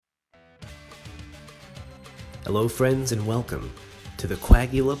Hello, friends, and welcome to the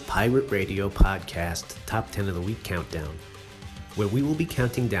Quagula Pirate Radio Podcast Top 10 of the Week Countdown, where we will be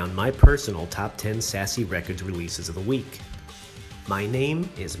counting down my personal top 10 Sassy Records releases of the week. My name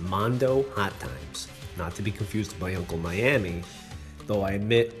is Mondo Hot Times, not to be confused with my Uncle Miami, though I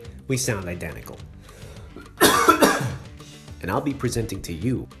admit we sound identical. And I'll be presenting to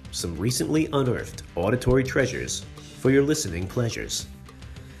you some recently unearthed auditory treasures for your listening pleasures.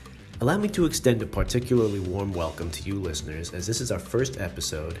 Allow me to extend a particularly warm welcome to you listeners, as this is our first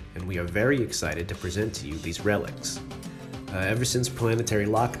episode and we are very excited to present to you these relics. Ever since planetary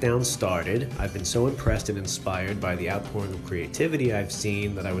lockdown started, I've been so impressed and inspired by the outpouring of creativity I've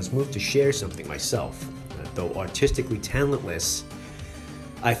seen that I was moved to share something myself. Though artistically talentless,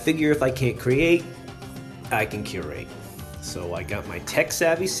 I figure if I can't create, I can curate. So I got my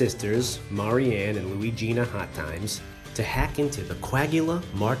tech-savvy sisters, Marianne and Luigina Hot Times, to hack into the Quagula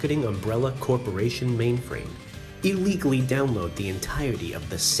Marketing Umbrella Corporation mainframe, illegally download the entirety of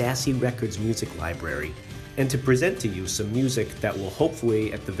the Sassy Records music library, and to present to you some music that will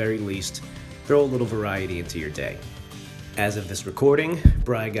hopefully, at the very least, throw a little variety into your day. As of this recording,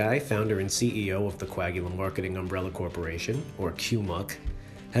 Bry Guy, founder and CEO of the Quagula Marketing Umbrella Corporation, or QMUC,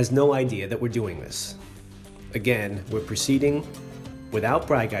 has no idea that we're doing this. Again, we're proceeding without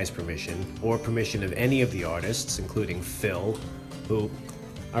Bry Guy's permission, or permission of any of the artists, including Phil, who...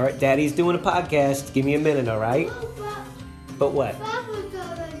 Alright, Daddy's doing a podcast. Give me a minute, alright? But what?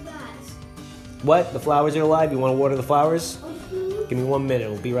 What? The flowers are alive? You want to water the flowers? Give me 1 minute.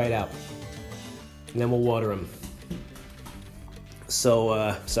 We'll be right out. And then we'll water them.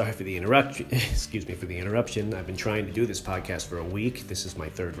 So, sorry for the interruption. Excuse me for the interruption. I've been trying to do this podcast for a week. This is my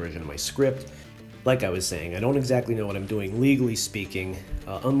third version of my script. Like I was saying, I don't exactly know what I'm doing legally speaking.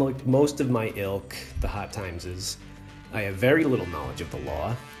 Unlike most of my ilk, the Hot Timeses, I have very little knowledge of the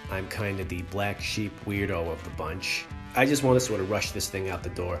law. I'm kind of the black sheep weirdo of the bunch. I just want to sort of rush this thing out the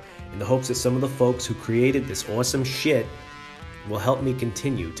door in the hopes that some of the folks who created this awesome shit will help me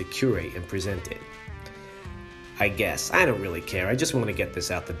continue to curate and present it. I guess. I don't really care. I just want to get this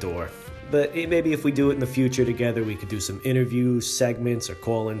out the door. But maybe if we do it in the future together, we could do some interview segments or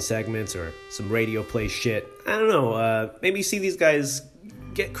call-in segments or some radio play shit. I don't know. Maybe see these guys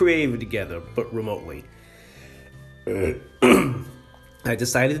get creative together, but remotely. I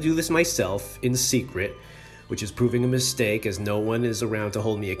decided to do this myself in secret, which is proving a mistake as no one is around to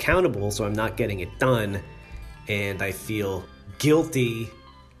hold me accountable, so I'm not getting it done. And I feel guilty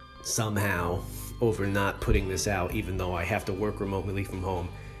somehow over not putting this out, even though I have to work remotely from home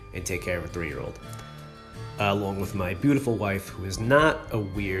and take care of a 3-year-old, along with my beautiful wife, who is not a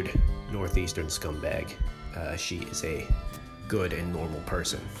weird northeastern scumbag. She is a good and normal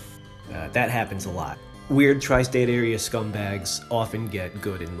person. That happens a lot. Weird tri-state area scumbags often get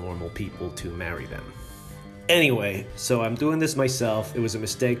good and normal people to marry them. Anyway, so I'm doing this myself. It was a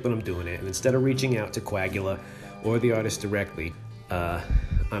mistake, but I'm doing it. And instead of reaching out to Quagula or the artist directly,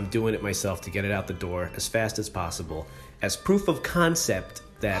 I'm doing it myself to get it out the door as fast as possible, as proof of concept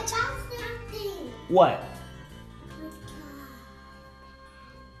that... What?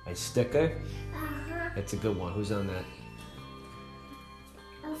 A sticker? Uh-huh. That's a good one. Who's on that?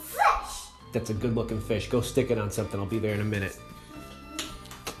 A fish. That's a good looking fish. Go stick it on something. I'll be there in a minute.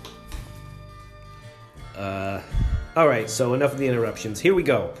 Alright, so enough of the interruptions. Here we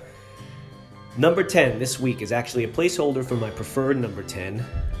go. Number 10 this week is actually a placeholder for my preferred number 10.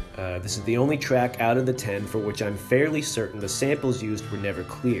 This is the only track out of the 10 for which I'm fairly certain the samples used were never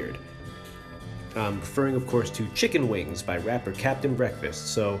cleared. I'm referring, of course, to Chicken Wings by rapper Captain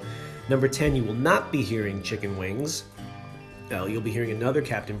Breakfast. So, number 10, you will not be hearing Chicken Wings. You'll be hearing another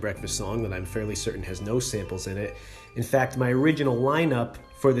Captain Breakfast song that I'm fairly certain has no samples in it. In fact, my original lineup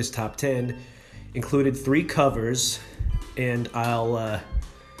for this top 10 included 3 covers, and I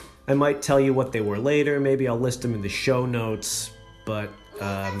might tell you what they were later. Maybe I'll list them in the show notes, but...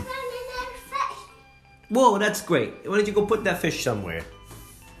 Whoa, that's great. Why don't you go put that fish somewhere?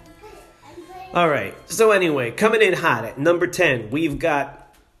 Alright, so anyway, coming in hot at number 10, we've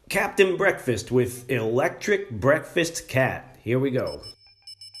got Captain Breakfast with Electric Breakfast Cat. Here we go.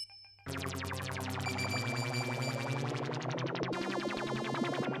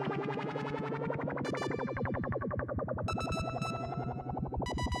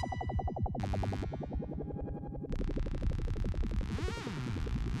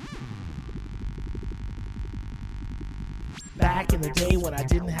 Back in the day when I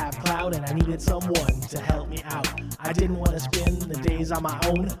didn't have clout and I needed someone to help me out, I didn't want to spend the days on my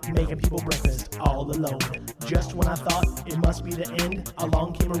own, making people breakfast all alone. Just when I thought it must be the end,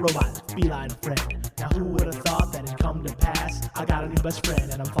 along came a robot, feline friend. Now who would have thought that it come to pass. I got a new best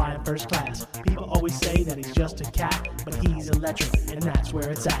friend and I'm flying first class. People always say that he's just a cat, but he's electric and that's where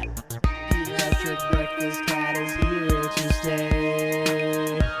it's at. Electric breakfast cat is here to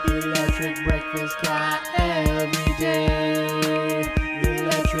stay. Electric breakfast cat every day.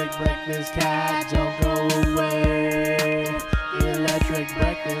 Electric breakfast cat, don't go away. Electric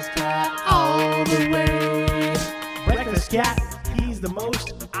breakfast cat all the way. Breakfast cat, he's the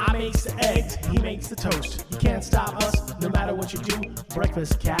most. I makes the eggs, he makes the toast. You can't stop us, no matter what you do.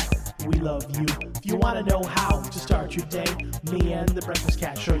 Breakfast cat, we love you. If you want to know how to start your day, me and the breakfast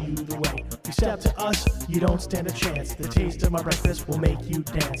cat show you the way. You step to us, you don't stand a chance. The taste of my breakfast will make you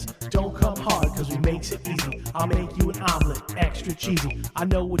dance. Don't come hard, cause we makes it easy. I'll make you an omelet, extra cheesy. I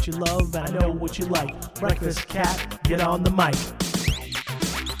know what you love and I know what you like. Breakfast cat, get on the mic.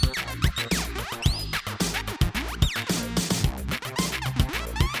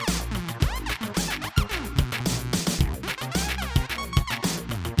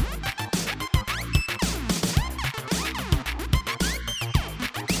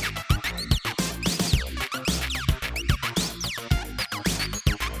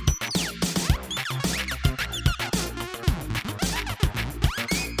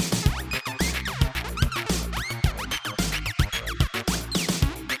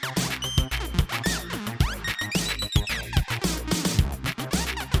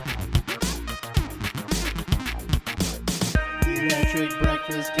 Electric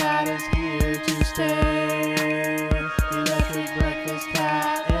breakfast cat is here to stay. Electric breakfast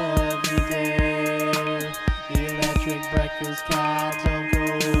cat every day. Electric breakfast cat, don't go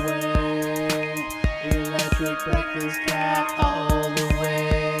away. Electric breakfast cat all the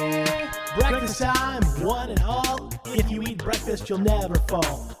way. Breakfast time, one and all. If you eat breakfast, you'll never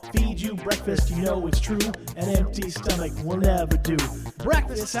fall. Feed you breakfast, you know it's true. An empty stomach will never do.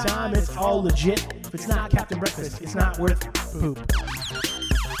 Breakfast time, it's all legit. If it's not Captain Breakfast, it's not worth poop.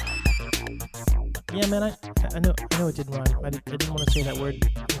 Yeah, man, I know it didn't rhyme. I didn't want to say that word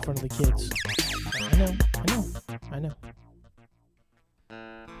in front of the kids. I know.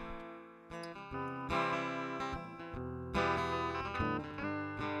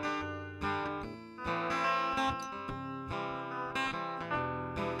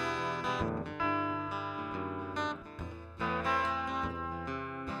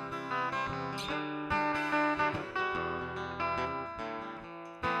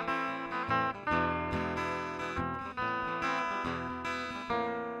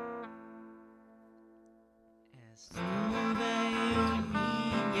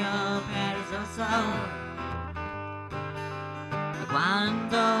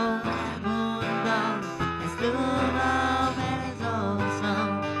 Cuando el mundo estuvo perezoso,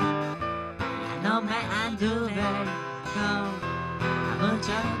 ya no me anduve con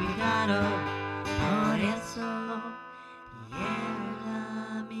mucho cuidado, por eso lleva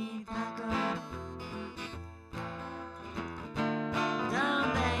mi taco.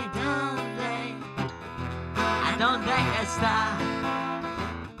 ¿A dónde está?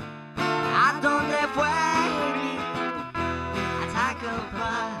 ¿A dónde fue?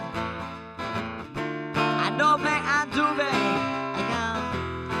 No me anduve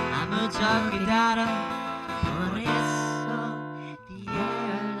a mucho cuidado, por eso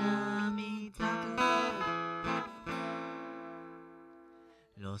pierda mi taco.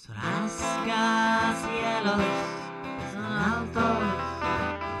 Los rascacielos son altos,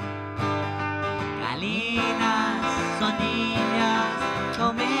 galinas son niñas,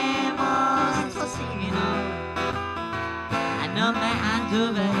 comemos tocino. No me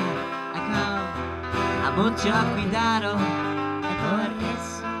anduve a mucho cuidado, por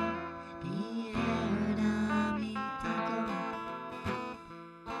eso pierda mi taco.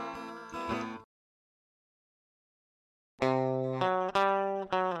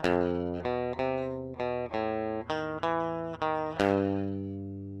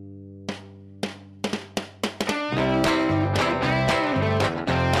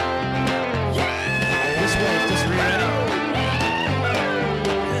 This way, just ready.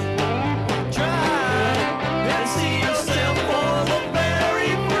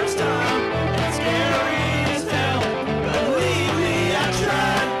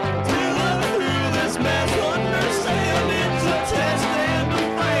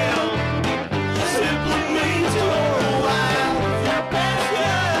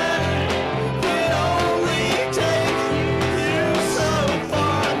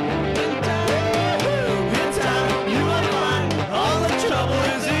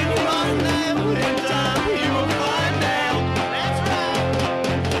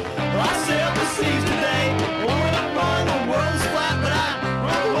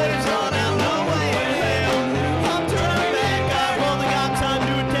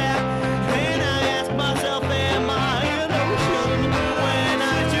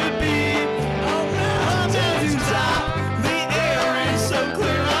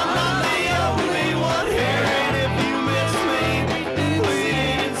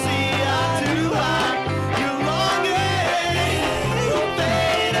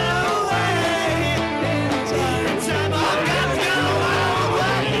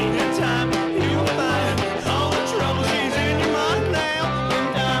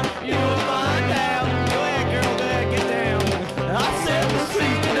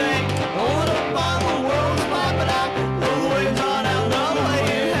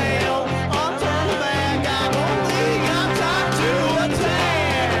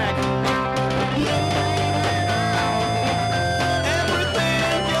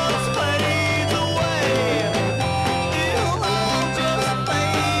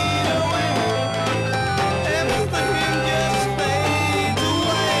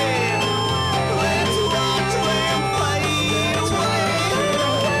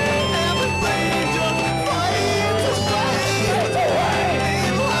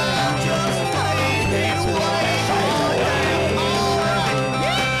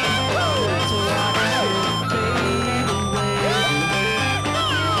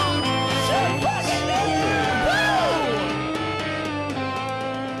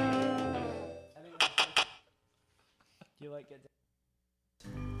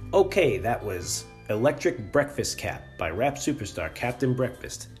 Okay, that was Electric Breakfast Cap by rap superstar Captain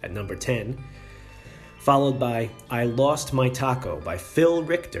Breakfast at number 10, followed by I Lost My Taco by Phil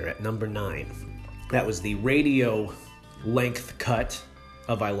Richter at number 9. That was the radio length cut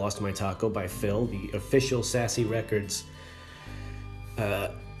of I Lost My Taco by Phil. The official Sassy Records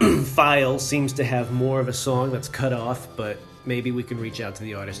file seems to have more of a song that's cut off, but maybe we can reach out to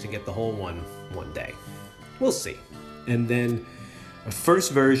the artist and get the whole one day. We'll see. And then a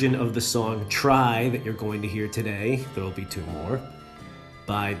first version of the song Try that you're going to hear today, there'll be 2 more,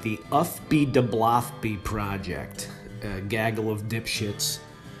 by the Uffby de Bloffby Project, a gaggle of dipshits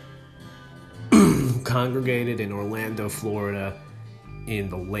congregated in Orlando, Florida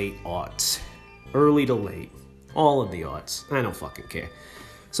in the late aughts. Early to late. All of the aughts. I don't fucking care.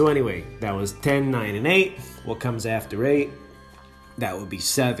 So anyway, that was 10, 9, and 8. What comes after 8? That would be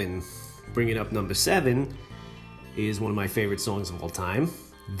 7. Bringing up number 7 is one of my favorite songs of all time.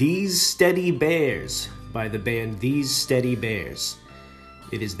 These Steady Bears by the band These Steady Bears.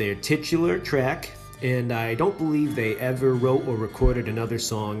 It is their titular track, and I don't believe they ever wrote or recorded another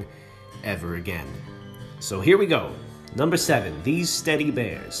song ever again. So here we go. Number 7, These Steady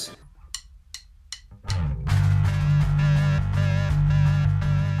Bears.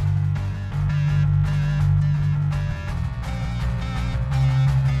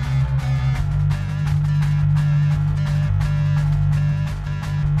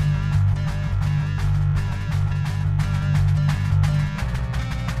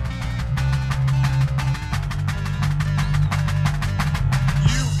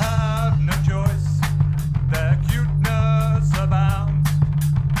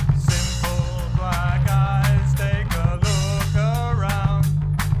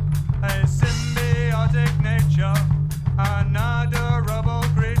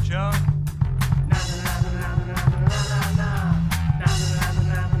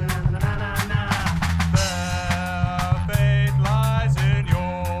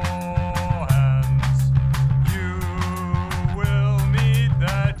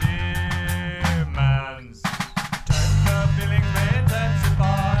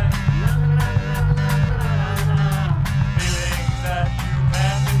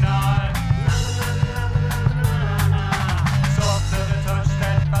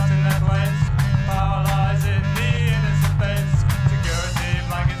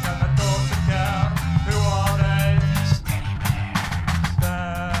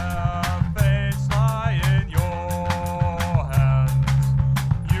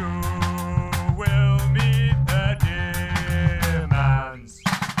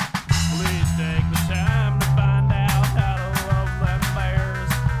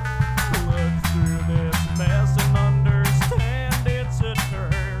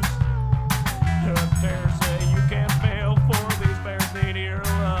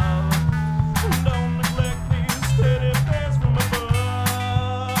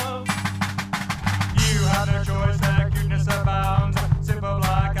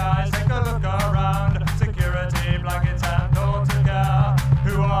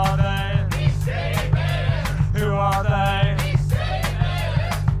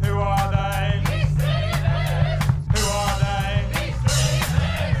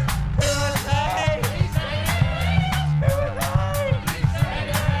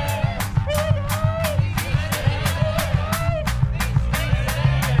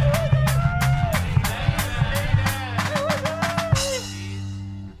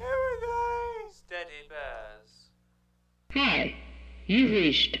 Hi, you've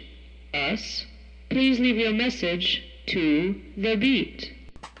reached us. Please leave your message to the beat.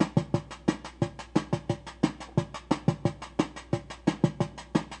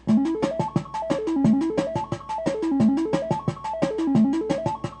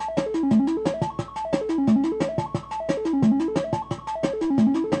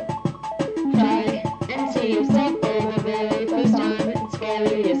 Try and see yourself for the very first time and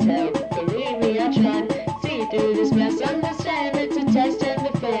scare yourself. Believe me, I tried. See through this mess, understand it's a test and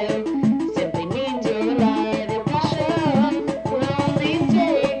a fail. Simply means you're alive. Your pressure on all these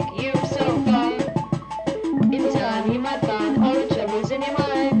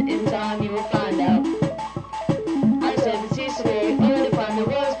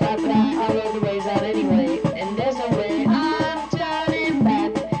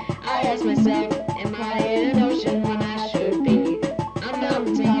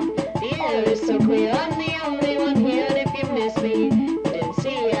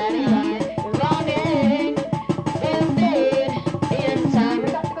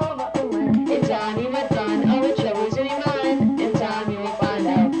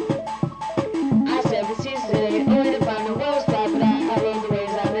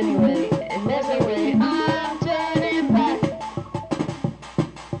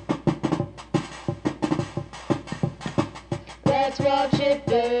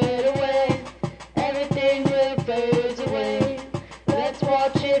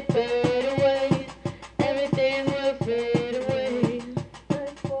shit fade away. Everything will fade away.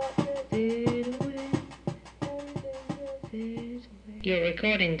 Fade away. Fade away. Your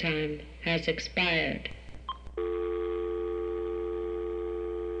recording time has expired.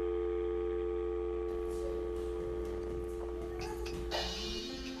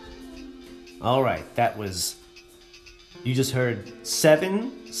 All right, that was, you just heard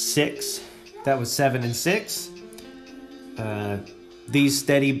 7, 6. That was 7 and 6. These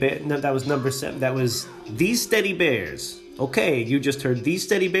Steady Bears, no, that was number 7. That was These Steady Bears. Okay, you just heard These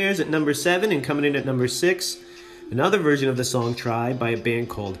Steady Bears at number 7, and coming in at number 6, another version of the song Try by a band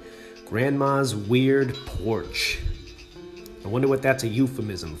called Grandma's Weird Porch. I wonder what that's a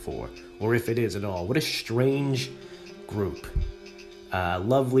euphemism for, or if it is at all. What a strange group.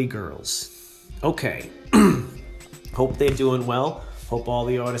 Lovely girls. Okay, hope they're doing well. Hope all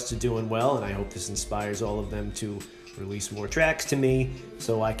the artists are doing well, and I hope this inspires all of them to release more tracks to me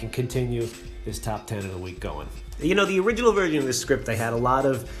so I can continue this top 10 of the week going. You know, the original version of this script, I had a lot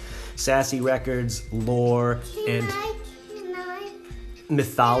of Sassy Records, lore, and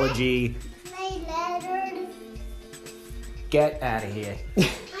mythology. Get out of here.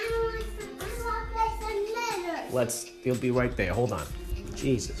 You'll be right there. Hold on.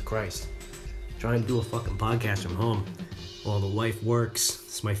 Jesus Christ. Trying to do a fucking podcast from home while the wife works.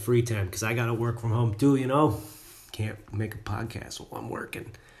 It's my free time because I gotta work from home too, you know? Can't make a podcast while I'm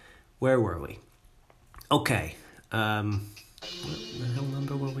working. Where were we? Okay. What the hell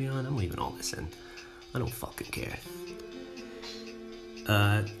number were we on? I'm leaving all this in. I don't fucking care.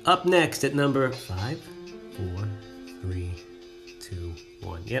 Up next at number 5, 4, 3, 2,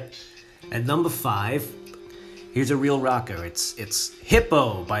 1. Yep. At number 5, here's a real rocker. It's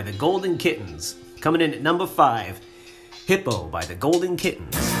Hippo by the Golden Kittens. Coming in at number 5, Hippo by the Golden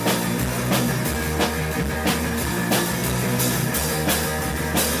Kittens.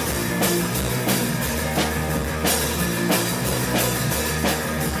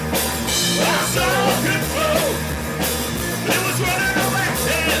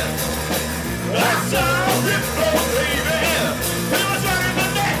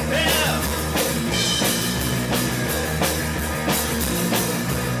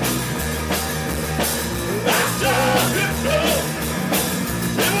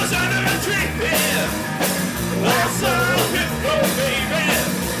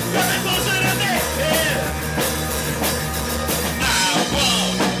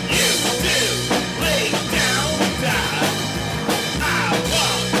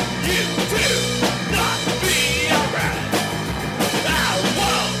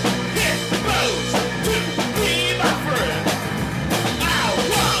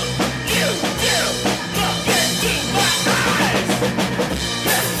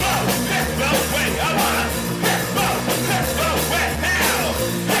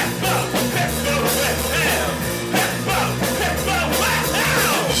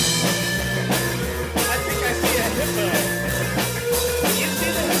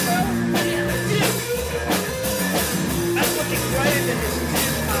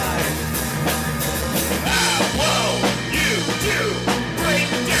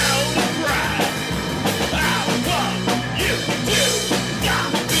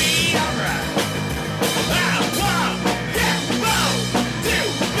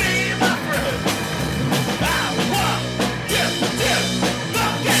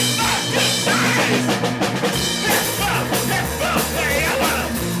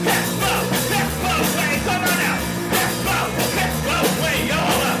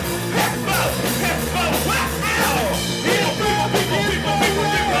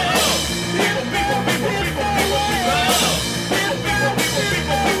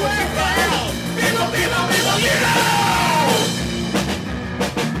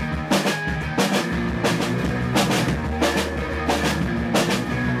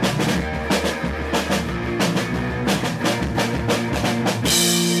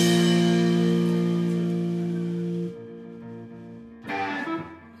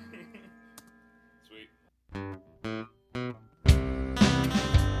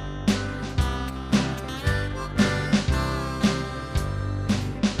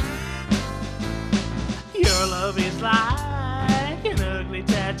 Your love is like an ugly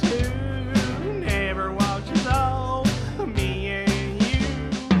tattoo. Never watches all me and you.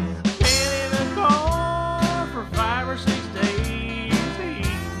 Been in a car for 5 or 6 days, eating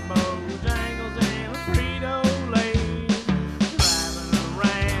Bojangles and Frito-Lays. Driving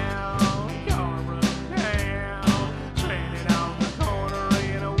around, car run down, stranded on the corner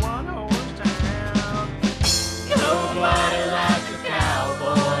in a one-horse town. Nobody likes a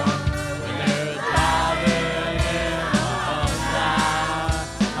cowboy when they're driving in a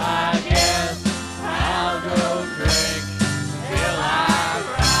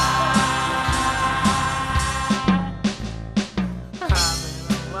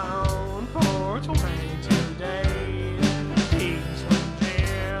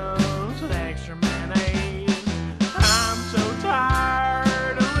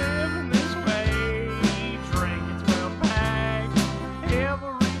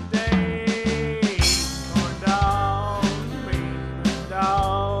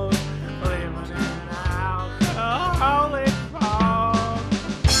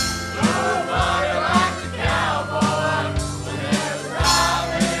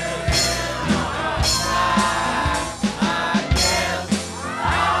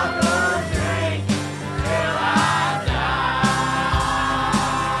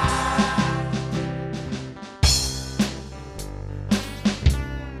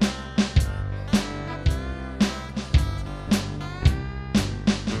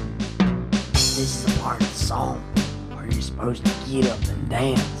This is the part of the song where you're supposed to get up and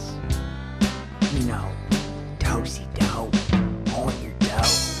dance. You know, do-si-do on your dough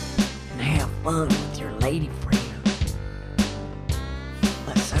and have fun with your lady friend.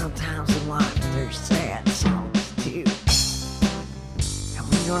 But sometimes in life there's sad songs too, and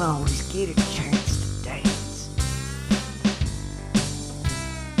we don't always get a chance to dance.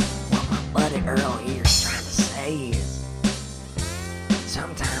 What my buddy Earl here is trying to say is,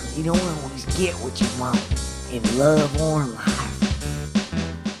 sometimes you don't always get what you want in love or in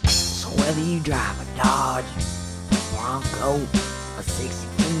life. So whether you drive a Dodge, a Bronco, a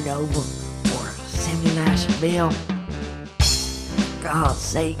 60 Nova, or a 79 Chevelle, for God's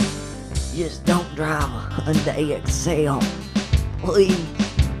sake, just don't drive a Hyundai Excel. Please,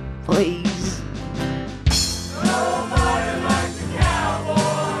 please.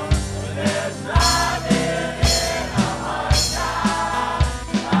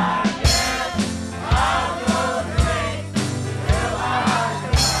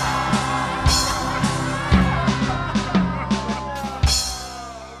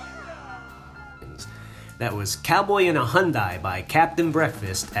 That was Cowboy in a Hyundai by Captain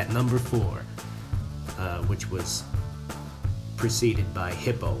Breakfast at number 4, which was preceded by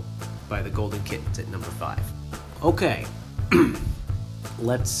Hippo by the Golden Kittens at number 5. Okay,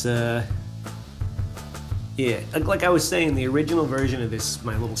 let's, like I was saying, the original version of this,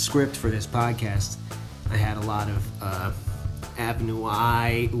 my little script for this podcast, I had a lot of Avenue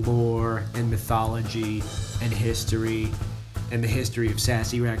I lore and mythology and history and the history of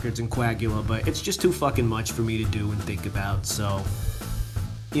Sassy Records and Quagula, but it's just too fucking much for me to do and think about, so,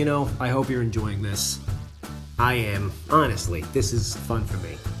 you know, I hope you're enjoying this. I am. Honestly, this is fun for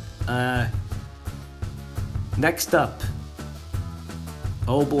me. Next up.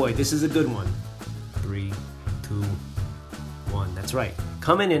 Oh boy, this is a good one. 3, 2, 1. That's right.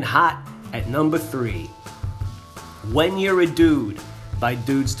 Coming in hot at number 3. When You're a Dude by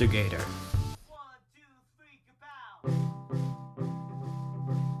Dudester.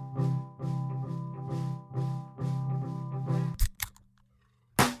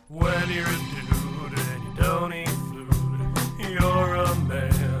 When you're a dude and you don't eat food, you're a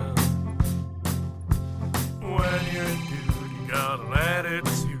man. When you're a dude, you got an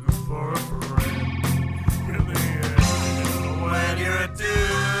attitude for a friend. In the end, when you're a dude,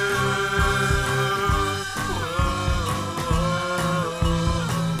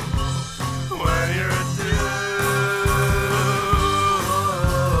 when you're a dude,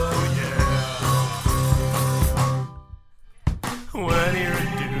 yeah. When you're a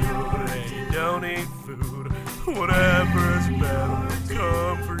don't eat food, whatever's better will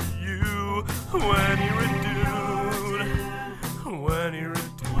come for you. When you're a dude, when you're a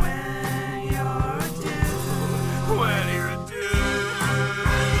dude, when you're a dude, when you're a dude,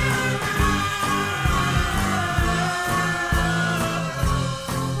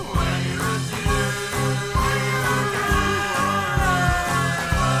 when you're a dude,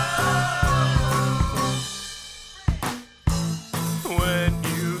 when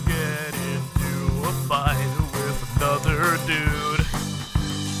you get into a fight with another dude,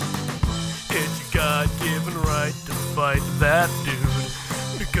 it's your God-given right to fight that dude,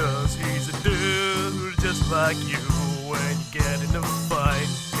 because he's a dude just like you. When you get in a fight,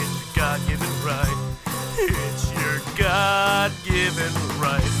 it's your God-given right. It's your God-given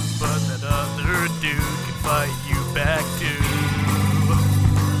right, but that other dude can fight you back too.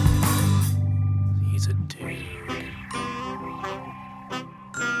 He's a dude.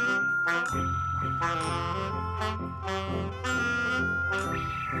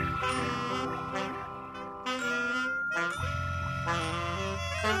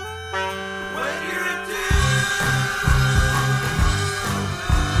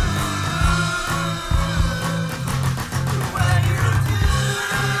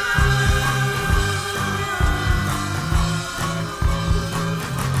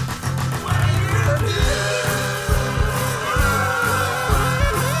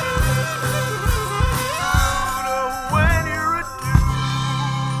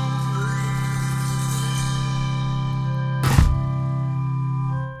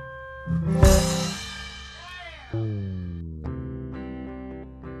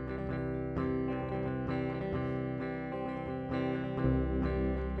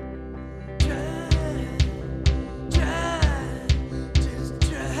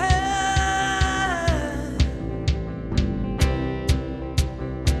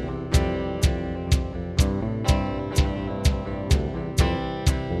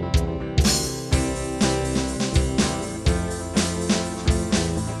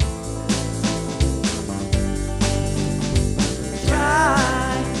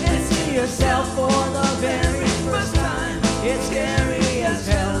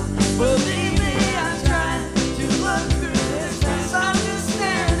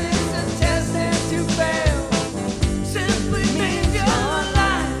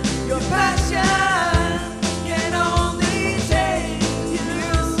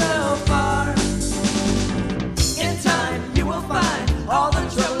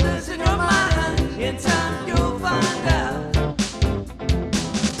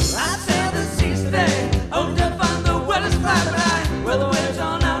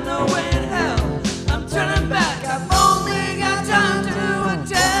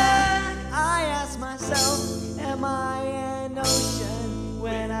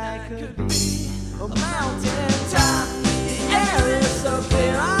 could be a mountain top. The air is so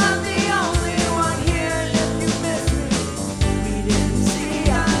clear, I'm the only one here. If you miss me, we didn't see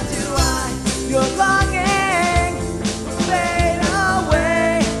eye to eye. Your longing will fade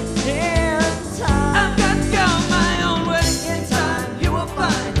away in time. I've got to go my own way. In time, you will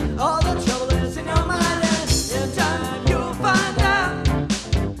find all the trouble is in your mind. And in time, you will find out.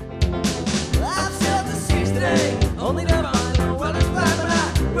 I've sailed the seas today, only to find the world is black. But I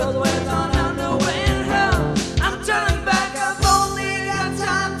roll the waves on out, no way in hell. I'm turning back, I've only got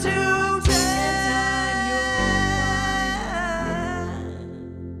time to tell.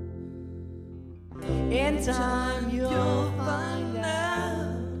 In time, you'll find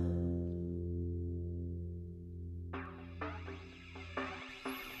out.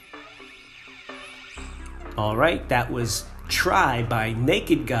 All right, that was Try by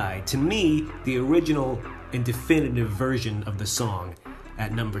Naked Guy. To me, the original and definitive version of the song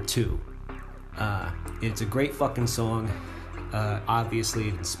at number 2. It's a great fucking song. Obviously,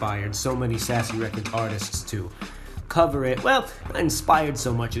 it inspired so many Sassy Records artists to cover it. Well, not inspired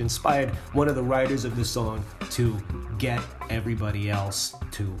so much. It inspired one of the writers of the song to get everybody else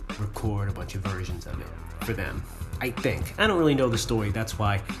to record a bunch of versions of it for them, I think. I don't really know the story. That's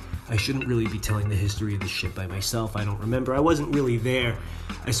why I shouldn't really be telling the history of this shit by myself. I don't remember. I wasn't really there.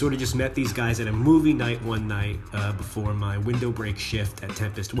 I sort of just met these guys at a movie night one night before my window break shift at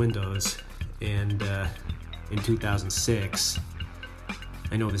Tempest Windows. And in 2006,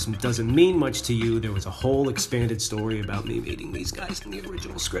 I know this doesn't mean much to you. There was a whole expanded story about me meeting these guys in the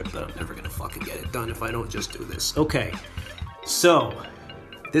original script, but I'm never gonna fucking get it done if I don't just do this. Okay, so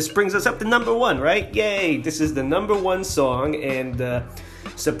this brings us up to number 1, right? Yay! This is the number 1 song, and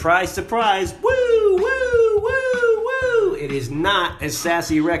surprise, surprise, woo, woo, woo, woo! It is not a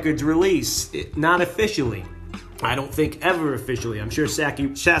Sassy Records release, not officially. I don't think ever officially. I'm sure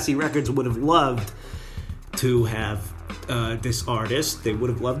Sassy Records would have loved to have this artist. They would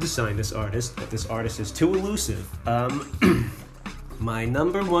have loved to sign this artist, but this artist is too elusive. My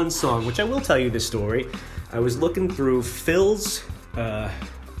number 1 song, which I will tell you this story. I was looking through Phil's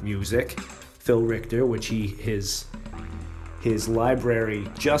music, Phil Richter, which his library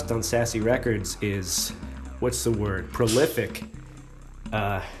just on Sassy Records is, what's the word? Prolific.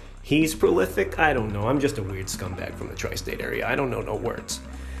 He's prolific? I don't know. I'm just a weird scumbag from the tri-state area. I don't know no words.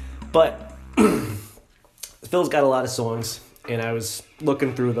 But Phil's got a lot of songs, and I was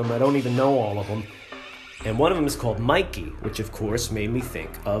looking through them. I don't even know all of them. And one of them is called Mikey, which of course made me think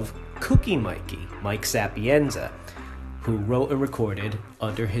of Cookie Mikey, Mike Sapienza, who wrote and recorded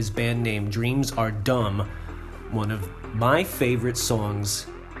under his band name Dreams Are Dumb, one of my favorite songs,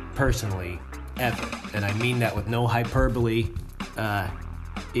 personally, ever. And I mean that with no hyperbole.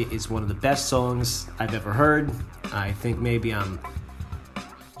 It is one of the best songs I've ever heard. I think maybe I'm,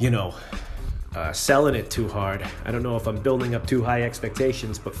 selling it too hard. I don't know if I'm building up too high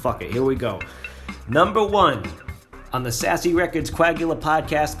expectations, but fuck it, here we go. Number 1 on the Sassy Records Quagula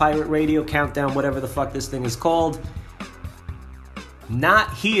Podcast, Pirate Radio Countdown, whatever the fuck this thing is called.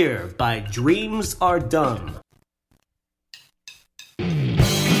 Not Here by Dreams Are Dumb.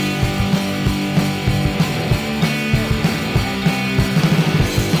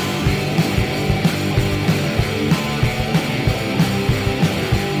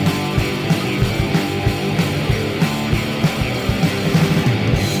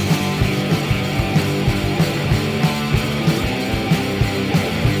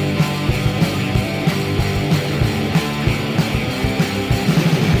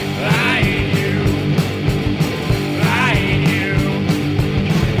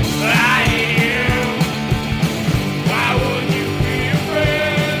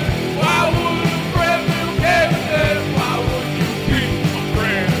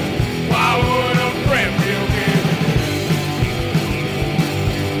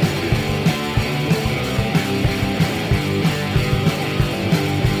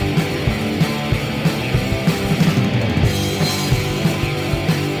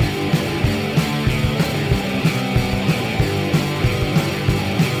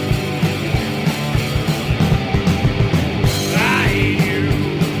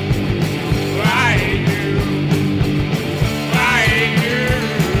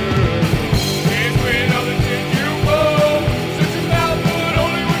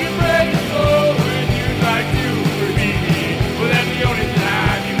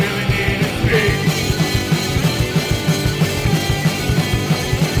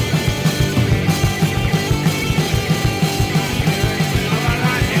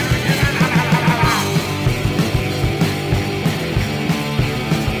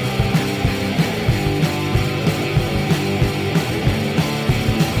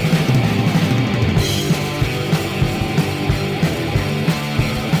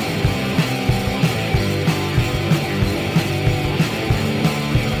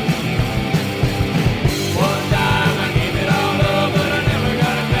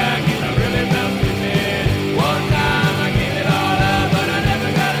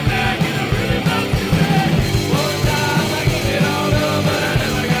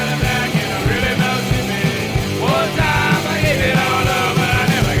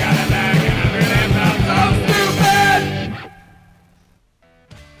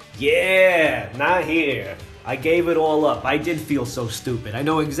 not here. I gave it all up. I did feel so stupid. I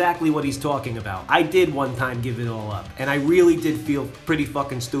know exactly what he's talking about. I did one time give it all up, and I really did feel pretty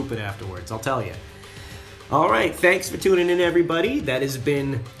fucking stupid afterwards, I'll tell you. All right, thanks for tuning in, everybody. That has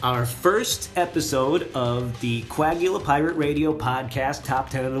been our first episode of the Quagula Pirate Radio Podcast Top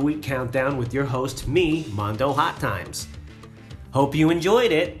 10 of the Week Countdown with your host, me, Mondo Hot Times. Hope you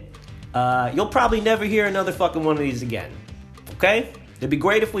enjoyed it. You'll probably never hear another fucking one of these again, okay? It'd be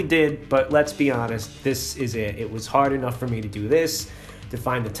great if we did, but let's be honest, this is it. It was hard enough for me to do this, to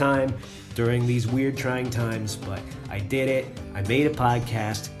find the time during these weird, trying times, but I did it. I made a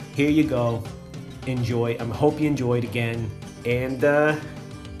podcast. Here you go. Enjoy. I hope you enjoyed again. And,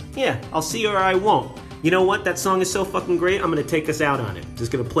 yeah, I'll see you or I won't. You know what? That song is so fucking great, I'm going to take us out on it.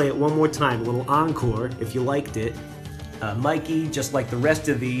 Just going to play it one more time, a little encore, if you liked it. Mikey, just like the rest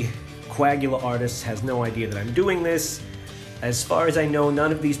of the Quagula artists, has no idea that I'm doing this. As far as I know,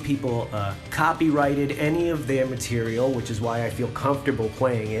 none of these people copyrighted any of their material, which is why I feel comfortable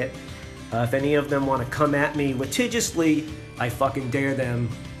playing it. If any of them want to come at me litigiously, I fucking dare them.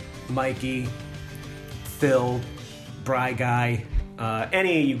 Mikey, Phil, Bry Guy,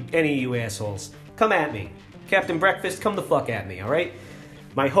 any of you assholes, come at me. Captain Breakfast, come the fuck at me, alright?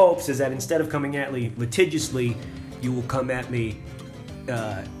 My hopes is that instead of coming at me litigiously, you will come at me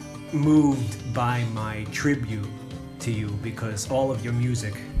moved by my tribute to you, because all of your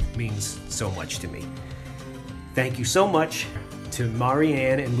music means so much to me. Thank you so much to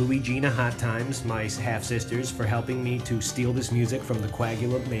Marianne and Louie Gina Hot Times, my half-sisters, for helping me to steal this music from the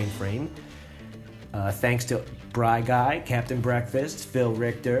Quagula mainframe. Thanks to Bry Guy, Captain Breakfast, Phil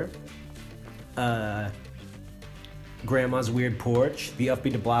Richter, Grandma's Weird Porch, the Uppy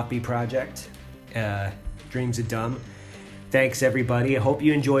to Bloppy Project, Dreams of Dumb. Thanks, everybody. I hope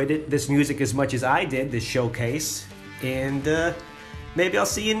you enjoyed this music as much as I did, this showcase. And maybe I'll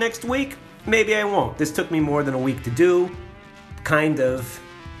see you next week. Maybe I won't. This took me more than a week to do. Kind of.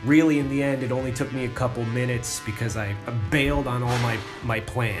 Really, in the end, it only took me a couple minutes because I bailed on all my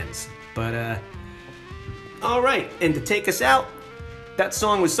plans. But, alright. And to take us out, that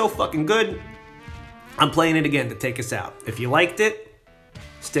song was so fucking good, I'm playing it again to take us out. If you liked it,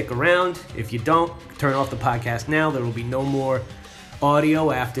 stick around. If you don't, turn off the podcast now. There will be no more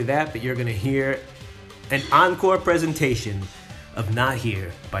audio after that, but you're going to hear an encore presentation of Not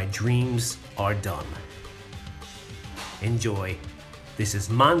Here by Dreams Are Dumb. Enjoy. This is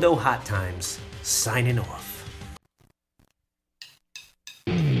Mondo Hot Times signing off.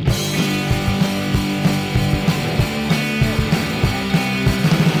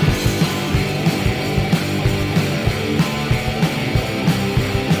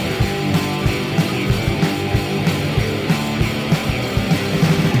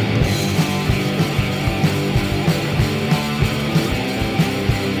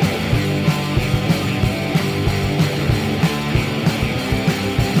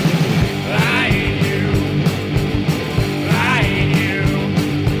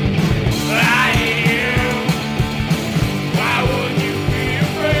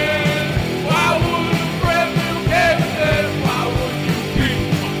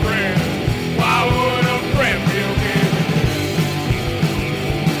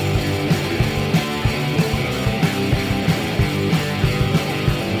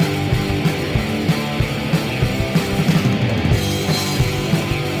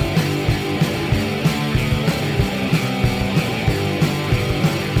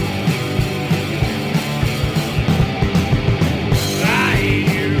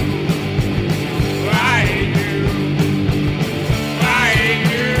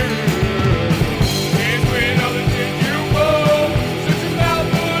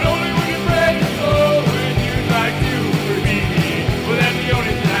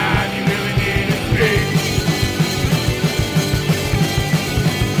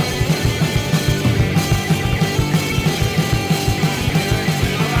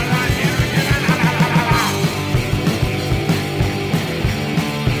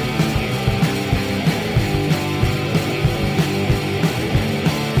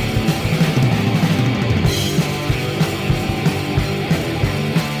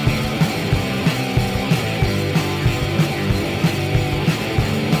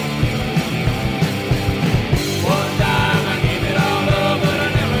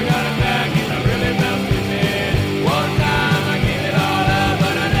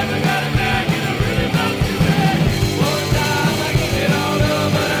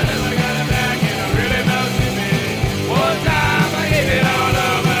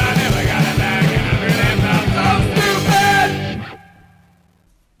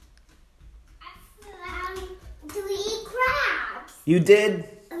 You did?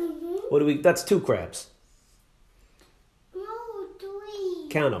 Mm-hmm. What do we? That's 2 crabs. No, 3.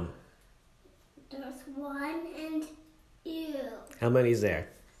 Count them. There's 1 and 2. How many is there?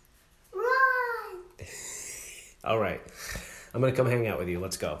 1. All right. I'm going to come hang out with you.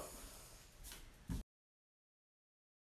 Let's go.